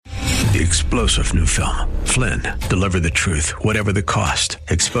the explosive new film, Flynn, Deliver the Truth, Whatever the Cost,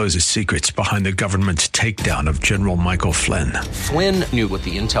 exposes secrets behind the government's takedown of General Michael Flynn. Flynn knew what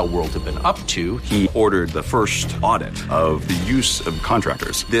the intel world had been up to. He ordered the first audit of the use of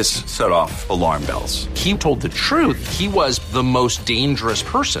contractors. This set off alarm bells. He told the truth. He was the most dangerous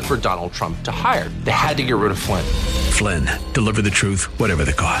person for Donald Trump to hire. They had to get rid of Flynn. Flynn, Deliver the Truth, Whatever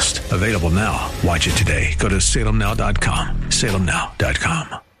the Cost. Available now. Watch it today. Go to salemnow.com.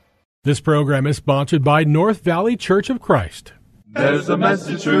 salemnow.com. This program is sponsored by North Valley Church of Christ. There's a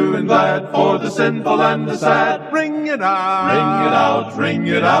message true and glad for the sinful and the sad. Ring it out, ring it out, ring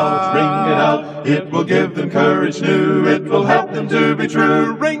it out, ring it out. It will give them courage new. It will help them to be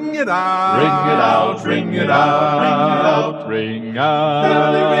true. Ring it out, ring it out, ring it out, ring it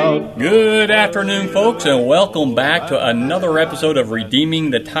out. Good afternoon, folks, and welcome back to another episode of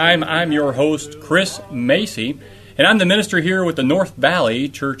Redeeming the Time. I'm your host, Chris Macy, and I'm the minister here with the North Valley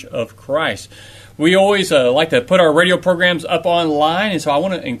Church of Christ. We always like to put our radio programs up online, and so I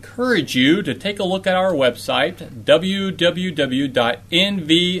want to encourage you to take a look at our website,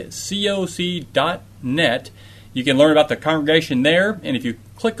 www.nvcoc.net. You can learn about the congregation there, and if you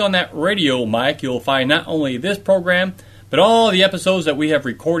click on that radio mic, you'll find not only this program, but all the episodes that we have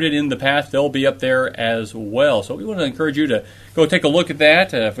recorded in the past. They'll be up there as well. So we want to encourage you to go take a look at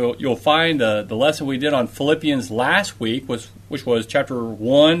that. You'll find the lesson we did on Philippians last week, which was chapter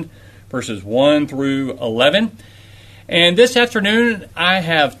 1, verses 1 through 11. And this afternoon, I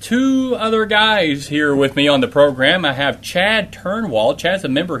have two other guys here with me on the program. I have Chad Turnwald. Chad's a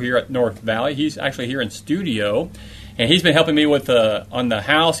member here at North Valley. He's actually here in studio, and he's been helping me with on the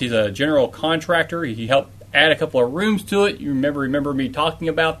house. He's a general contractor. He helped add a couple of rooms to it. You remember me talking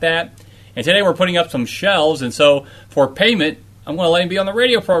about that. And today we're putting up some shelves, and so for payment, I'm going to let him be on the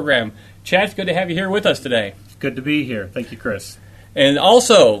radio program. Chad, it's good to have you here with us today. It's good to be here. Thank you, Chris. And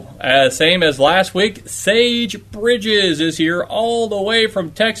also, same as last week, Sage Bridges is here all the way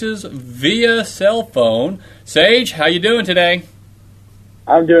from Texas via cell phone. Sage, how you doing today?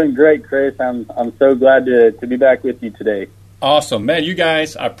 I'm doing great, Chris. I'm so glad to be back with you today. Awesome. Man, you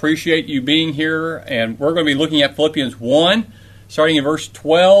guys, I appreciate you being here. And we're going to be looking at Philippians 1, starting in verse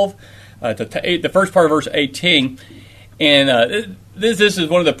 12, the first part of verse 18. And this is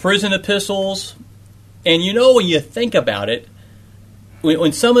one of the prison epistles. And you know, when you think about it,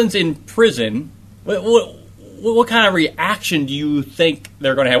 when someone's in prison, what kind of reaction do you think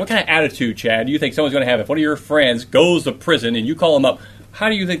they're going to have? What kind of attitude, Chad, do you think someone's going to have if one of your friends goes to prison and you call them up? How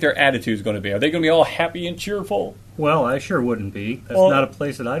do you think their attitude is going to be? Are they going to be all happy and cheerful? Well, I sure wouldn't be. That's not a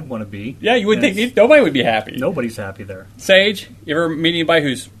place that I'd want to be. Yeah, you would think nobody would be happy. Nobody's happy there. Sage, you ever meet anybody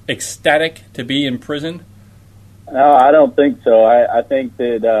who's ecstatic to be in prison? No, I don't think so. I think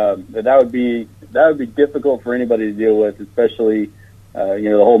that would be difficult for anybody to deal with, especially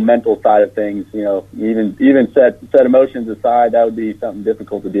the whole mental side of things. Even set emotions aside, that would be something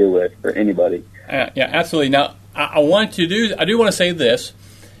difficult to deal with for anybody. Yeah, absolutely. Now, I do want to say this.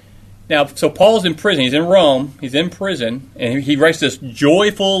 Now, so Paul's in prison. He's in Rome. He's in prison, and he writes this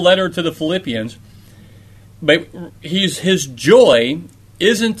joyful letter to the Philippians. But his joy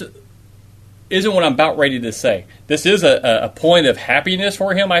isn't what I'm about ready to say. This is a point of happiness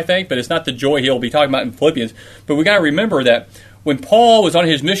for him, I think, but it's not the joy he'll be talking about in Philippians. But we got to remember that when Paul was on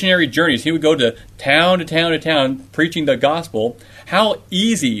his missionary journeys, he would go to town to town to town preaching the gospel. How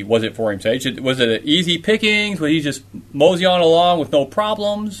easy was it for him, Sage? Was it an easy pickings? Would he just mosey on along with no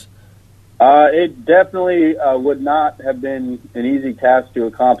problems? It definitely would not have been an easy task to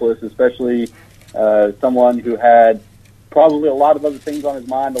accomplish, especially someone who had probably a lot of other things on his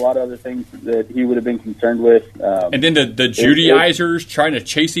mind, a lot of other things that he would have been concerned with. And then the Judaizers trying to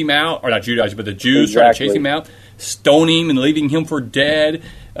chase him out, or not Judaizers, but the Jews exactly. trying to chase him out, stone him and leaving him for dead,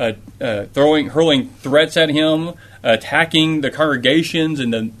 hurling threats at him, attacking the congregations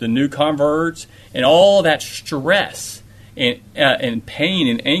and the new converts, and all that stress and pain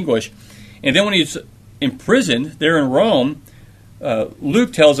and anguish. And then when he's imprisoned there in Rome,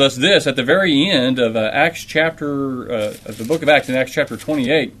 Luke tells us this at the very end of Acts chapter, of the book of Acts in Acts chapter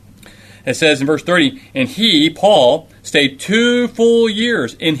 28. It says in verse 30, and he, Paul, stayed 2 full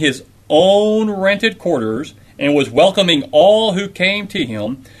years in his own rented quarters and was welcoming all who came to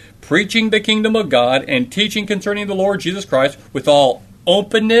him, preaching the kingdom of God and teaching concerning the Lord Jesus Christ with all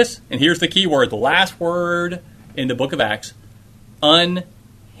openness. And here's the key word, the last word in the book of Acts,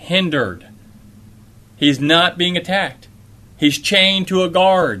 unhindered. He's not being attacked. He's chained to a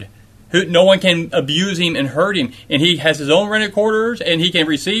guard. No one can abuse him and hurt him. And he has his own rented quarters, and he can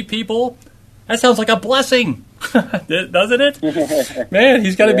receive people. That sounds like a blessing. doesn't it? Man,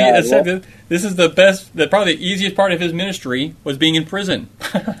 he's got to be. This is the best. Probably the easiest part of his ministry was being in prison.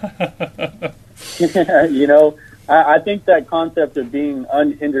 I think that concept of being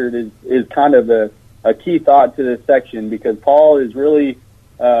unhindered is kind of a key thought to this section, because Paul is really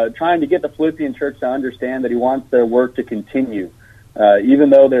trying to get the Philippian church to understand that he wants their work to continue, even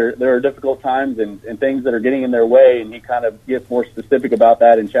though there are difficult times and things that are getting in their way, and he kind of gets more specific about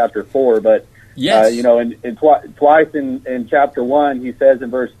that in chapter 4. But yes, twice in chapter 1, he says in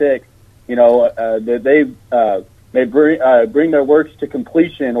verse 6, that they may bring their works to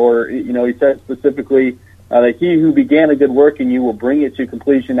completion, or he says specifically that he who began a good work in you will bring it to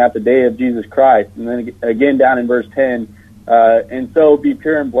completion at the day of Jesus Christ. And then again down in verse 10, and so be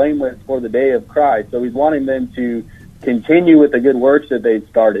pure and blameless for the day of Christ. So he's wanting them to continue with the good works that they've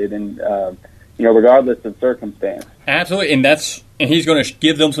started, and regardless of circumstance. Absolutely, and he's going to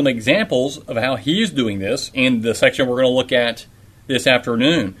give them some examples of how he's doing this in the section we're going to look at this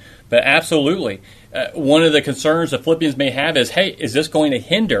afternoon. But absolutely, one of the concerns the Philippians may have is, hey, is this going to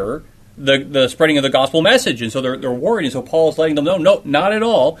hinder the spreading of the gospel message? And so they're worried, and so Paul's letting them know, no, not at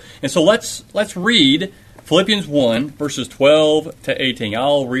all. And so let's read Philippians 1, verses 12 to 18.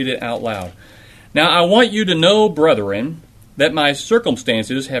 I'll read it out loud. Now I want you to know, brethren, that my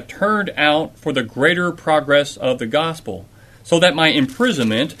circumstances have turned out for the greater progress of the gospel, so that my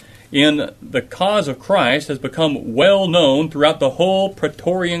imprisonment in the cause of Christ has become well known throughout the whole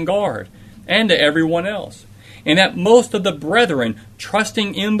Praetorian Guard, and to everyone else, and that most of the brethren,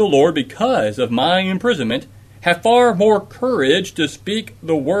 trusting in the Lord because of my imprisonment, have far more courage to speak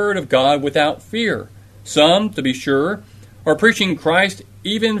the word of God without fear. Some, to be sure, are preaching Christ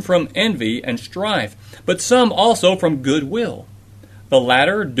even from envy and strife, but some also from goodwill. The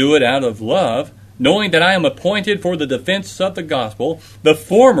latter do it out of love, knowing that I am appointed for the defense of the gospel. The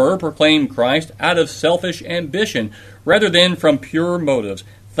former proclaim Christ out of selfish ambition, rather than from pure motives,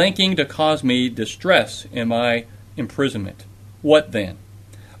 thinking to cause me distress in my imprisonment. What then?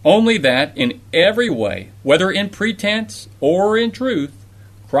 Only that in every way, whether in pretense or in truth,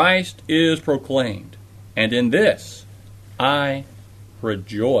 Christ is proclaimed. And in this I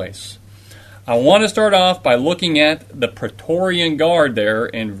rejoice. I want to start off by looking at the Praetorian Guard there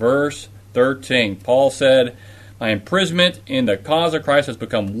in verse 13. Paul said, my imprisonment in the cause of Christ has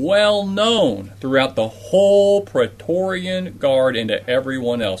become well known throughout the whole Praetorian Guard and to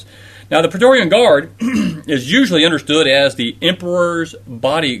everyone else. Now, the Praetorian Guard is usually understood as the emperor's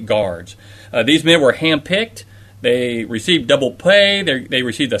bodyguards. These men were handpicked. They received double pay. They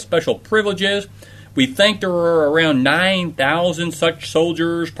received the special privileges. We think there were around 9,000 such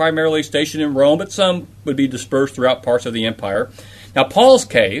soldiers, primarily stationed in Rome, but some would be dispersed throughout parts of the empire. Now, Paul's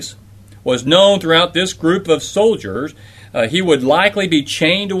case was known throughout this group of soldiers. He would likely be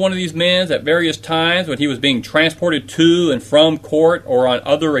chained to one of these men at various times when he was being transported to and from court or on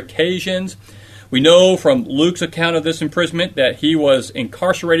other occasions. We know from Luke's account of this imprisonment that he was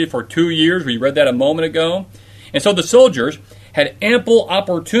incarcerated for 2 years. We read that a moment ago. And so the soldiers had ample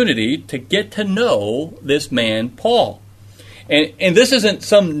opportunity to get to know this man, Paul. And this isn't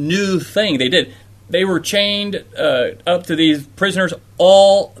some new thing they did. They were chained up to these prisoners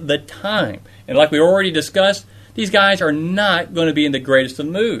all the time. And like we already discussed, these guys are not going to be in the greatest of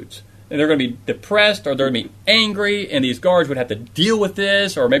moods. And they're going to be depressed, or they're going to be angry, and these guards would have to deal with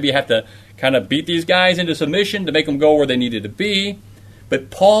this, or maybe have to kind of beat these guys into submission to make them go where they needed to be. But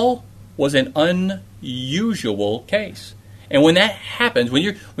Paul was an unusual case. And when that happens, when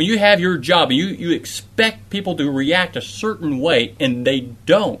you have your job and you expect people to react a certain way and they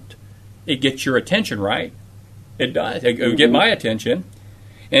don't, it gets your attention, right? It does. It would get my attention.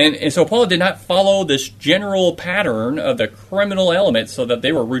 And so Paul did not follow this general pattern of the criminal elements so that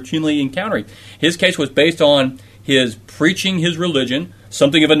they were routinely encountering. His case was based on his preaching his religion,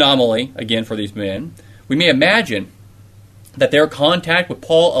 something of an anomaly, again, for these men. We may imagine that their contact with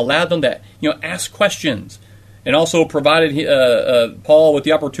Paul allowed them to ask questions, and also provided Paul with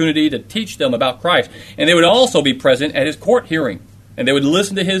the opportunity to teach them about Christ. And they would also be present at his court hearing, and they would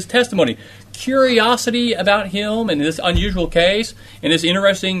listen to his testimony. Curiosity about him in this unusual case, and this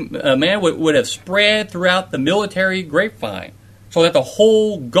interesting man would have spread throughout the military grapevine, so that the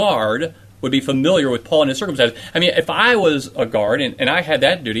whole guard would be familiar with Paul and his circumstances. I mean, if I was a guard and I had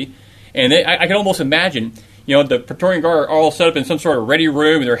that duty, and I could almost imagine, the Praetorian Guard are all set up in some sort of ready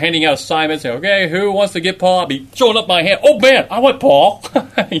room, and they're handing out assignments. Saying, okay, who wants to get Paul? I'll be showing up my hand. Oh, man, I want Paul.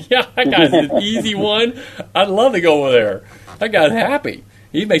 Yeah, that guy's an easy one. I'd love to go over there. That guy's happy.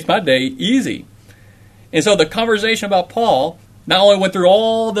 He makes my day easy. And so the conversation about Paul not only went through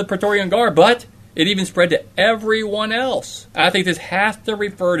all the Praetorian Guard, but it even spread to everyone else. I think this has to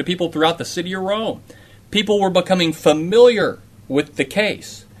refer to people throughout the city of Rome. people were becoming familiar with the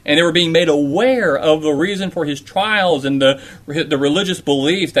case. And they were being made aware of the reason for his trials and the religious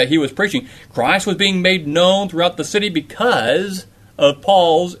beliefs that he was preaching. Christ was being made known throughout the city because of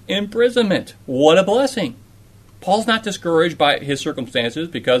Paul's imprisonment. What a blessing. Paul's not discouraged by his circumstances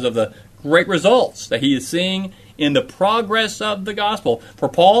because of the great results that he is seeing in the progress of the gospel. For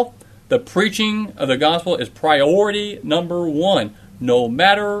Paul, the preaching of the gospel is priority number one, no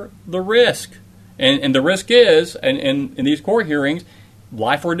matter the risk. And the risk is, in these court hearings,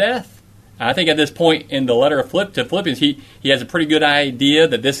 life or death. I think at this point in the letter of to Philippians, he has a pretty good idea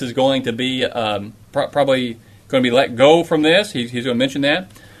that this is going to be probably going to be let go from this. He's going to mention that.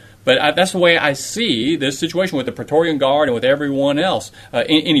 But that's the way I see this situation with the Praetorian Guard and with everyone else.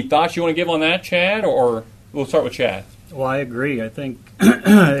 Any thoughts you want to give on that, Chad? Or we'll start with Chad. Well, I agree. I think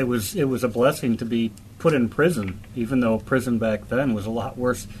it was a blessing to be put in prison, even though prison back then was a lot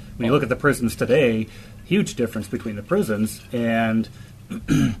worse. When you look at the prisons today, huge difference between the prisons, and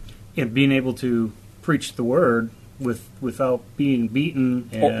being able to preach the word without being beaten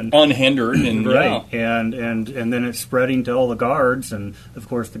and unhindered, and right, and then it's spreading to all the guards, and of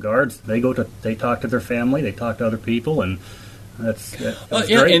course the guards they talk to their family, they talk to other people, and that's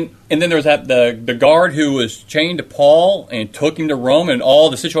great. And then there's the guard who was chained to Paul and took him to Rome, and all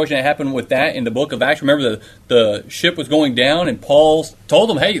the situation that happened with that in the book of Acts. Remember the ship was going down, and Paul told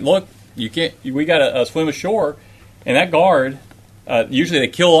them, "Hey, look, you can't. We got to swim ashore." And that guard, usually they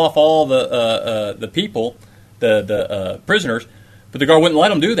kill off all the people, the prisoners, but the guard wouldn't let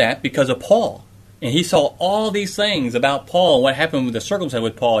them do that because of Paul. And he saw all these things about Paul and what happened with the circumstance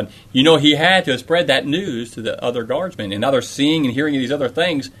with Paul. And he had to spread that news to the other guardsmen. And now they're seeing and hearing these other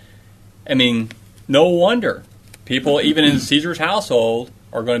things. I mean, no wonder people, even in Caesar's household,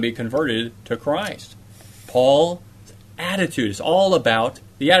 are going to be converted to Christ. Paul's attitude is all about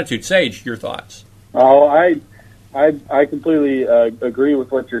the attitude. Sage, your thoughts? Oh, I completely agree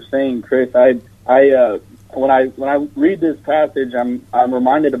with what you're saying, Chris. When I read this passage, I'm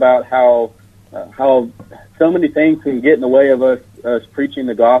reminded about how so many things can get in the way of us preaching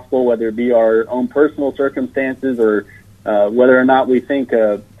the gospel, whether it be our own personal circumstances or whether or not we think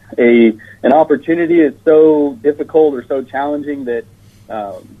an opportunity is so difficult or so challenging that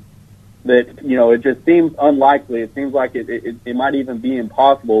it just seems unlikely. It seems like it might even be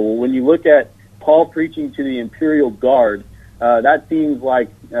impossible. When you look at Paul preaching to the imperial guard, that seems like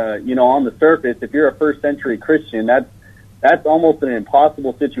on the surface, if you're a first century Christian, that's almost an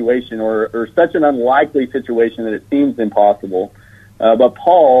impossible situation or such an unlikely situation that it seems impossible. But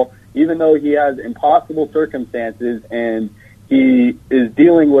Paul, even though he has impossible circumstances and he is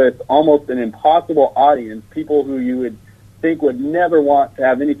dealing with almost an impossible audience, people who you would think would never want to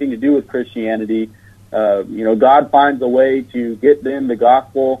have anything to do with Christianity, God finds a way to get them the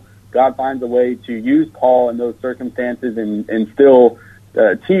gospel. God finds a way to use Paul in those circumstances and still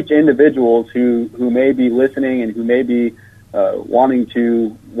teach individuals who may be listening and who may be wanting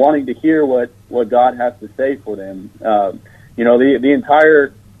to hear what God has to say for them. The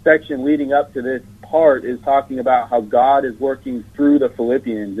entire section leading up to this part is talking about how God is working through the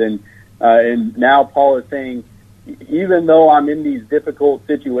Philippians, and now Paul is saying, even though I'm in these difficult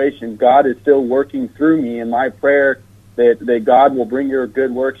situations, God is still working through me, and my prayer that God will bring your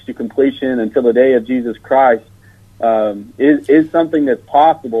good works to completion until the day of Jesus Christ is something that's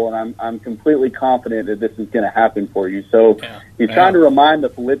possible, and I'm completely confident that this is going to happen for you. So he's trying to remind the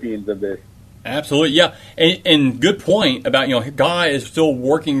Philippians of this. Absolutely, yeah, and good point about God is still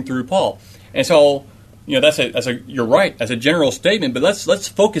working through Paul, and so that's you're right, that's a general statement, but let's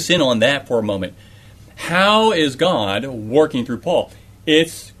focus in on that for a moment. How is God working through Paul?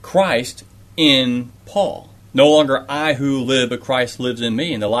 It's Christ in Paul. No longer I who live, but Christ lives in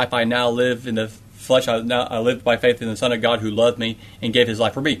me. And the life I now live in the flesh, I live by faith in the Son of God who loved me and gave his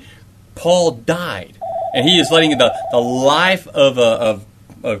life for me. Paul died, and he is letting the life of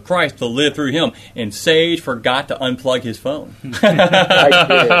Christ to live through him. And Sage forgot to unplug his phone. I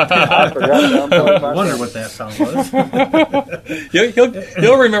forgot to unplug my I wonder phone. what that sound was.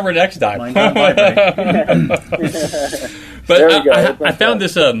 He'll remember next time. Mine don't vibrate. But There we go. I found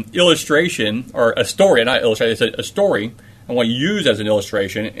this illustration, or a story, not illustration, it's a story I want to use as an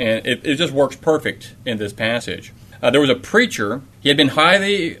illustration, and it just works perfect in this passage. There was a preacher. He had been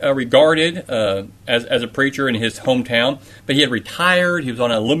highly regarded as a preacher in his hometown, but he had retired. He was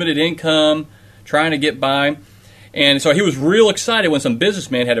on a limited income, trying to get by. And so he was real excited when some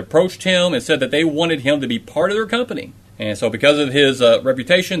businessmen had approached him and said that they wanted him to be part of their company. And so because of his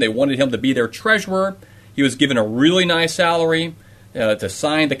reputation, they wanted him to be their treasurer. He was given a really nice salary to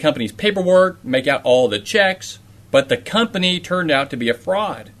sign the company's paperwork, make out all the checks. But the company turned out to be a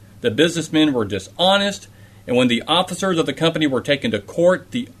fraud. The businessmen were dishonest, and when the officers of the company were taken to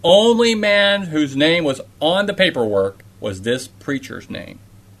court, the only man whose name was on the paperwork was this preacher's name.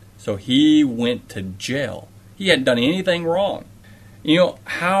 So he went to jail. He hadn't done anything wrong. You know,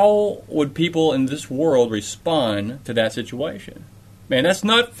 how would people in this world respond to that situation? Man, that's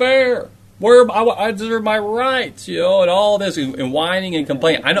not fair. I deserve my rights, and all this, and whining and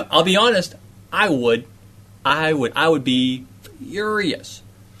complaining. I'll be honest, I would be furious.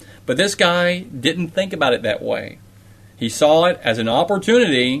 But this guy didn't think about it that way. He saw it as an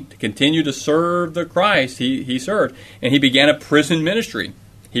opportunity to continue to serve the Christ he served, and he began a prison ministry.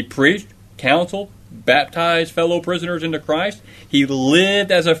 He preached, counseled, baptized fellow prisoners into Christ. He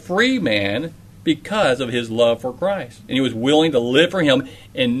lived as a free man because of his love for Christ. And he was willing to live for him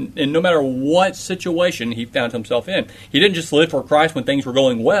in no matter what situation he found himself in. He didn't just live for Christ when things were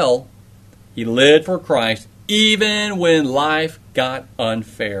going well. He lived for Christ even when life got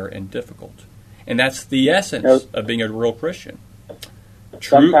unfair and difficult. And that's the essence of being a real Christian.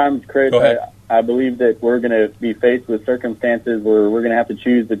 Sometimes, Chris, I believe that we're going to be faced with circumstances where we're going to have to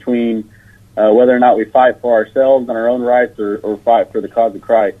choose between whether or not we fight for ourselves and our own rights or fight for the cause of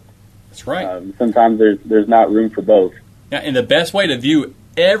Christ. That's right. Sometimes there's not room for both. Yeah, and the best way to view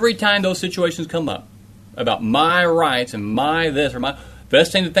every time those situations come up about my rights and my this or my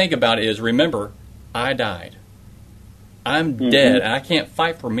best thing to think about is, remember, I died. I'm dead. I can't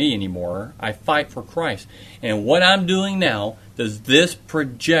fight for me anymore. I fight for Christ. And what I'm doing now, does this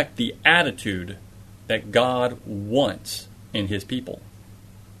project the attitude that God wants in His people?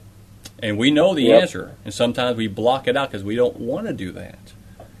 And we know the answer, and sometimes we block it out because we don't want to do that.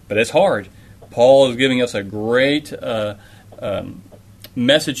 But it's hard. Paul is giving us a great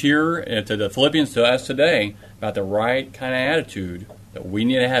message here to the Philippians, to us today, about the right kind of attitude that we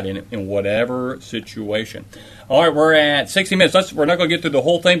need to have in whatever situation. All right, we're at 60 minutes. We're not going to get through the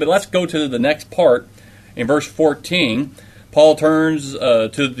whole thing, but let's go to the next part. In verse 14, Paul turns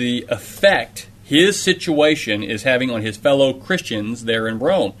to the effect his situation is having on his fellow Christians there in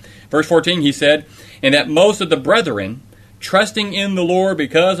Rome. Verse 14, he said, "And that most of the brethren, trusting in the Lord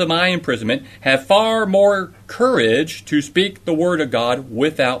because of my imprisonment, have far more courage to speak the word of God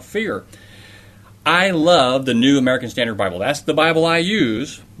without fear." I love the New American Standard Bible. That's the Bible I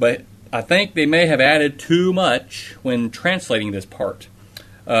use, but I think they may have added too much when translating this part.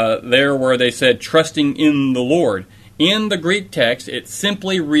 There where they said, trusting in the Lord. In the Greek text, it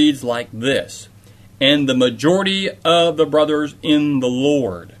simply reads like this: "And the majority of the brothers in the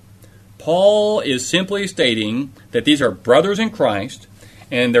Lord." Paul is simply stating that these are brothers in Christ,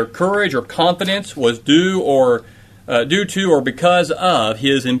 and their courage or confidence was due to or because of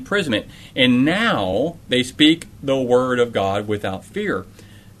his imprisonment. And now they speak the word of God without fear.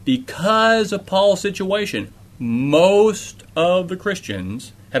 Because of Paul's situation, most of the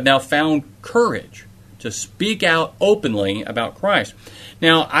Christians have now found courage to speak out openly about Christ.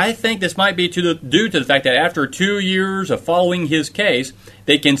 Now, I think this might be due to the fact that after 2 years of following his case,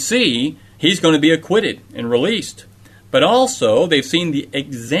 they can see he's going to be acquitted and released. But also, they've seen the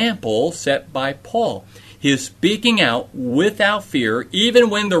example set by Paul. His speaking out without fear,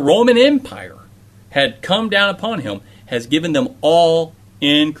 even when the Roman Empire had come down upon him, has given them all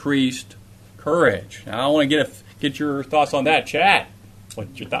increased courage. Now, I want to get your thoughts on that, Chad.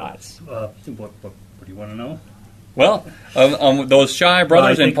 What's your thoughts? What do you want to know? Well, those shy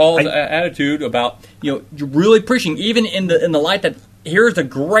brothers and Paul's attitude about really preaching, even in the light that here's the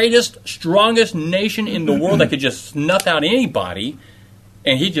greatest, strongest nation in the world that could just snuff out anybody,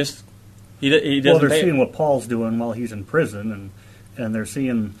 and he doesn't. Well, they're seeing what Paul's doing while he's in prison, and they're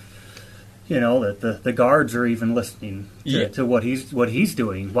seeing, that the guards are even listening to what he's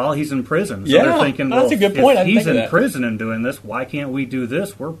doing while he's in prison. So they're thinking, well, that's a good point. If he's in prison and doing this, why can't we do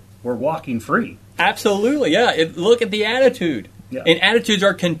this? We're walking free. Absolutely, yeah. Look at the attitude. Yeah. And attitudes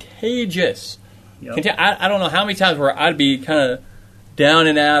are contagious. Yep. I don't know how many times where I'd be kind of down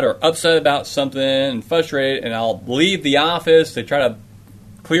and out or upset about something and frustrated, and I'll leave the office to try to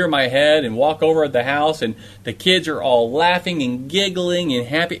clear my head and walk over at the house, and the kids are all laughing and giggling and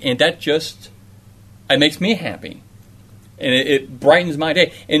happy, and it makes me happy. And it brightens my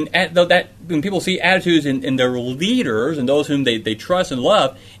day. And when people see attitudes in their leaders and those whom they trust and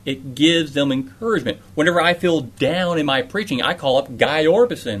love, it gives them encouragement. Whenever I feel down in my preaching, I call up Guy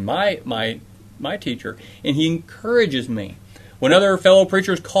Orbison, my teacher, and he encourages me. When other fellow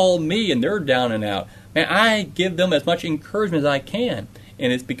preachers call me and they're down and out, man, I give them as much encouragement as I can,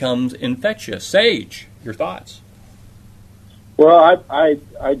 and it becomes infectious. Sage, your thoughts? Well, I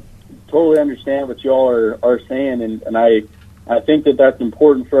totally understand what you all are saying, and I think that's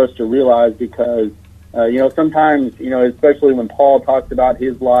important for us to realize, because sometimes, especially when Paul talks about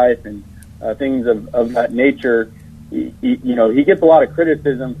his life and things of that nature, he gets a lot of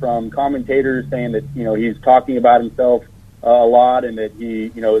criticism from commentators saying that, he's talking about himself a lot and that he,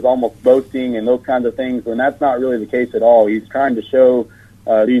 is almost boasting and those kinds of things, when that's not really the case at all. He's trying to show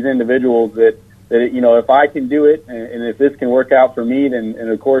these individuals that if I can do it and if this can work out for me, then, and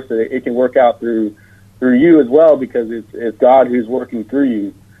of course, it can work out through you as well, because it's God who's working through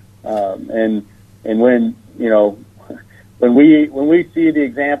you. And when, when we see the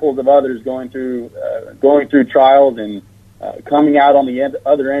examples of others going through trials and coming out on the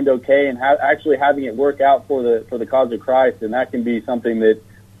other end okay, and actually having it work out for the cause of Christ, and that can be something that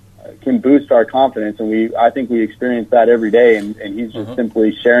can boost our confidence. And I think we experience that every day, and he's just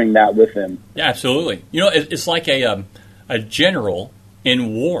simply sharing that with them. Yeah, absolutely. It's like a general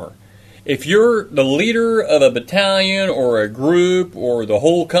in war. If you're the leader of a battalion or a group or the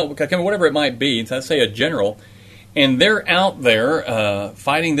whole company, whatever it might be, let's say a general, and they're out there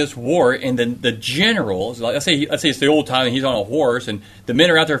fighting this war, and then the general, let's say it's the old time, and he's on a horse, and the men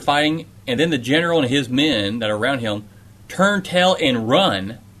are out there fighting, and then the general and his men that are around him turn tail and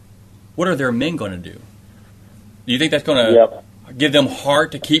run. What are their men going to do? Do you think that's going to give them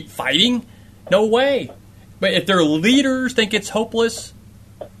heart to keep fighting? No way. But if their leaders think it's hopeless,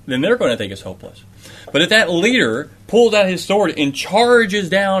 then they're going to think it's hopeless. But if that leader pulls out his sword and charges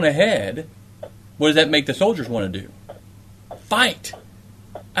down ahead, what does that make the soldiers want to do? Fight.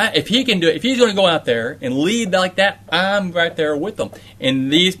 If he can do it, if he's going to go out there and lead like that, I'm right there with them.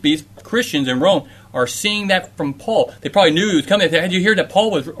 And these Christians in Rome are seeing that from Paul. They probably knew he was coming. Did you hear that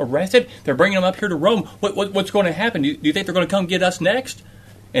Paul was arrested? They're bringing him up here to Rome. What's going to happen? Do you think they're going to come get us next?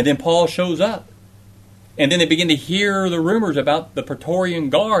 And then Paul shows up. And then they begin to hear the rumors about the Praetorian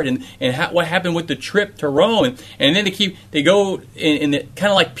Guard and what happened with the trip to Rome. And then they go in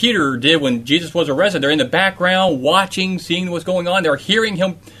kind of like Peter did when Jesus was arrested. They're in the background watching, seeing what's going on. They're hearing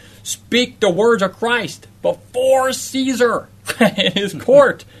him speak the words of Christ before Caesar in his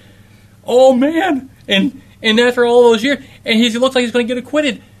court. Oh, man. And after all those years, and he looks like he's going to get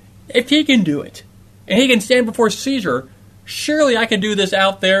acquitted. If he can do it, and he can stand before Caesar, surely I can do this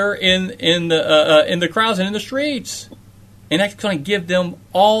out there in the crowds and in the streets. And that's going to give them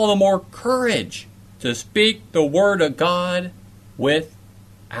all the more courage to speak the word of God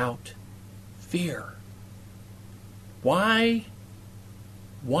without fear. Why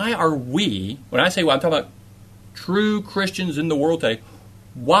are we, when I say I'm talking about true Christians in the world today,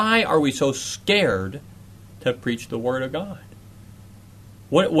 why are we so scared to preach the word of God?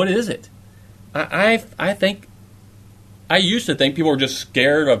 What is it? I think I used to think people were just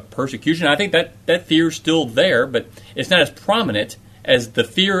scared of persecution. I think that fear's still there, but it's not as prominent as the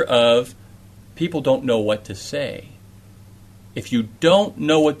fear of people don't know what to say. If you don't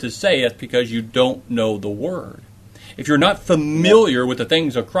know what to say, that's because you don't know the Word. If you're not familiar with the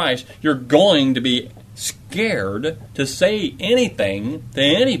things of Christ, you're going to be scared to say anything to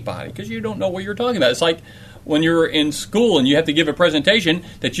anybody because you don't know what you're talking about. It's like when you're in school and you have to give a presentation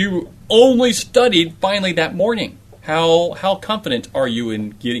that you only studied finally that morning. How confident are you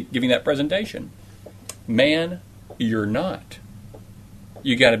in giving that presentation? Man, you're not.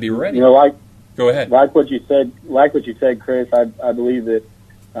 You got to be ready. Go ahead. Like what you said, Chris. I believe that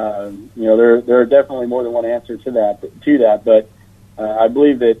there are definitely more than one answer to that. But I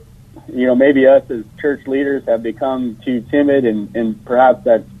believe that maybe us as church leaders have become too timid, and perhaps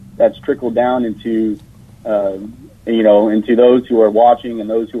that's trickled down into into those who are watching and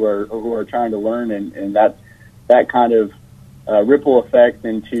those who are trying to learn, and that kind of ripple effect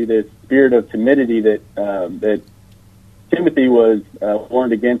into this spirit of timidity that Timothy was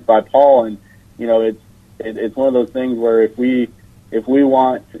warned against by Paul. And it's one of those things where if we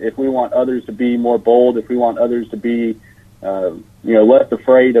want others to be more bold, if we want others to be less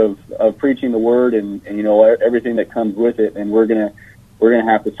afraid of preaching the word and everything that comes with it, and we're gonna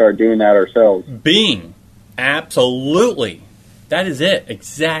have to start doing that ourselves. Absolutely, that is it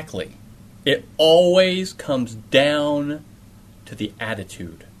exactly. It always comes down to the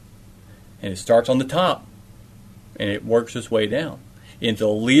attitude. And it starts on the top, and it works its way down. If the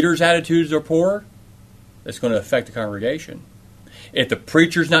leader's attitudes are poor, it's going to affect the congregation. If the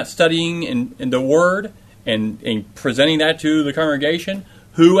preacher's not studying in the Word and presenting that to the congregation,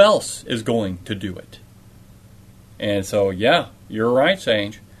 who else is going to do it? And so, yeah, you're right,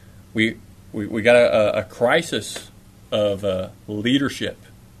 Sage. We got a crisis of leadership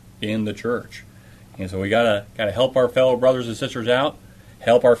in the church. And so we gotta help our fellow brothers and sisters out,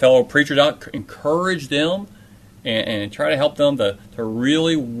 help our fellow preachers out, encourage them, and try to help them to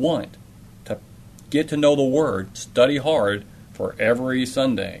really want to get to know the Word, study hard for every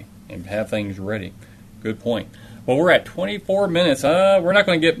Sunday, and have things ready. Good point. Well, we're at 24 minutes. We're not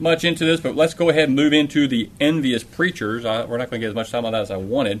going to get much into this, but let's go ahead and move into the envious preachers. We're not going to get as much time on that as I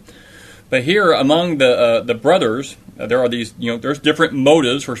wanted. But here, among the brothers, there are these, there's different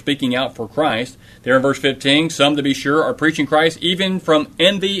motives for speaking out for Christ. There in verse 15, some, to be sure, are preaching Christ even from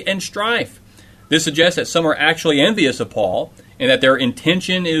envy and strife. This suggests that some are actually envious of Paul, and that their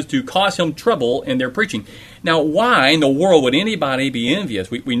intention is to cause him trouble in their preaching. Now, why in the world would anybody be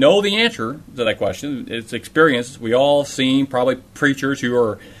envious? We know the answer to that question. It's experience. We all seen probably preachers who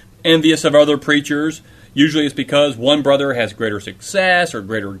are envious of other preachers. Usually it's because one brother has greater success or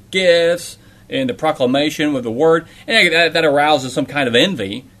greater gifts in the proclamation of the word, and that arouses some kind of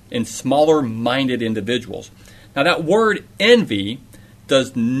envy in smaller-minded individuals. Now, that word envy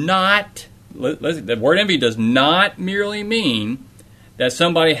does not... The word envy does not merely mean that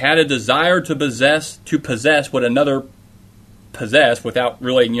somebody had a desire to possess what another possessed without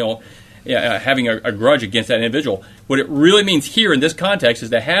really, having a grudge against that individual. What it really means here in this context is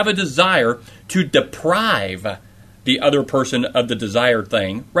to have a desire to deprive the other person of the desired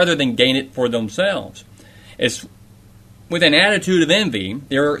thing rather than gain it for themselves. It's with an attitude of envy.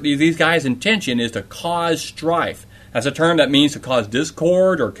 These guys' intention is to cause strife. That's a term that means to cause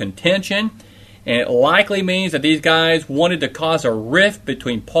discord or contention, and it likely means that these guys wanted to cause a rift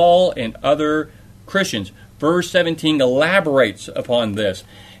between Paul and other Christians. Verse 17 elaborates upon this.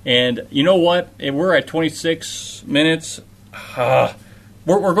 And you know what? We're at 26 minutes. We're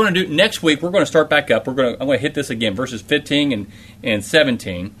going to do next week. We're going to start back up. I'm going to hit this again, verses 15 and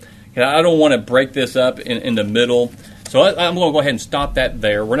 17. I don't want to break this up in the middle. So I'm going to go ahead and stop that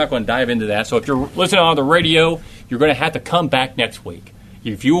there. We're not going to dive into that. So if you're listening on the radio, you're going to have to come back next week.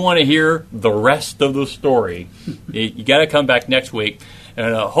 If you want to hear the rest of the story, you got to come back next week.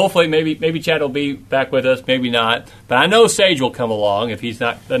 And hopefully maybe Chad will be back with us, maybe not. But I know Sage will come along if he's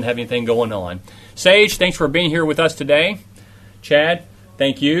doesn't have anything going on. Sage, thanks for being here with us today. Chad,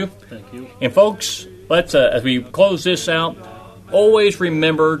 thank you. Thank you. And folks, let's as we close this out, always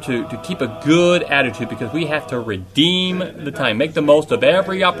remember to keep a good attitude, because we have to redeem the time, make the most of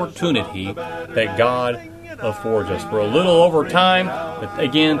every opportunity that God affords us. We're a little over time, but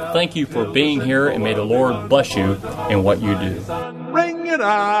again, thank you for being here, and may the Lord bless you in what you do. Ring it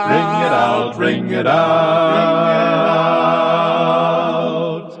out, ring it out.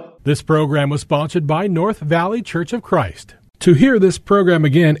 This program was sponsored by North Valley Church of Christ. To hear this program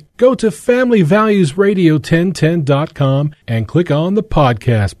again, go to FamilyValuesRadio1010.com and click on the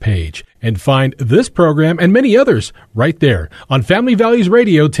podcast page, and find this program and many others right there on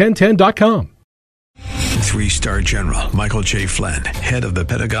FamilyValuesRadio1010.com. 3-star General Michael J. Flynn, head of the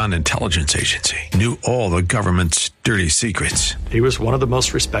Pentagon Intelligence Agency, knew all the government's dirty secrets. He was one of the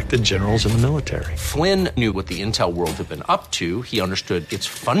most respected generals in the military. Flynn knew what the intel world had been up to. He understood its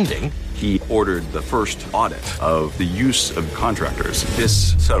funding. He ordered the first audit of the use of contractors.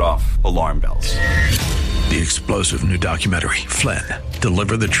 This set off alarm bells. The explosive new documentary, Flynn,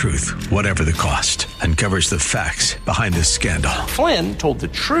 Deliver the Truth, Whatever the Cost, uncovers the facts behind this scandal. Flynn told the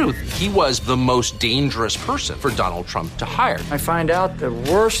truth. He was the most dangerous person for Donald Trump to hire. I find out the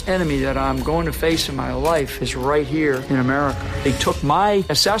worst enemy that I'm going to face in my life is right here in America. They took my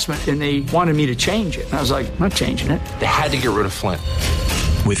assessment and they wanted me to change it. And I was like, I'm not changing it. They had to get rid of Flynn.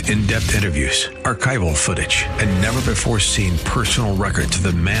 With in-depth interviews, archival footage, and never-before-seen personal records of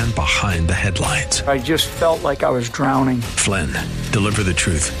the man behind the headlines. I just felt like I was drowning. Flynn, Deliver the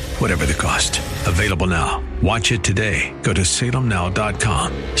Truth, Whatever the Cost. Available now. Watch it today. Go to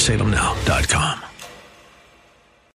salemnow.com. salemnow.com.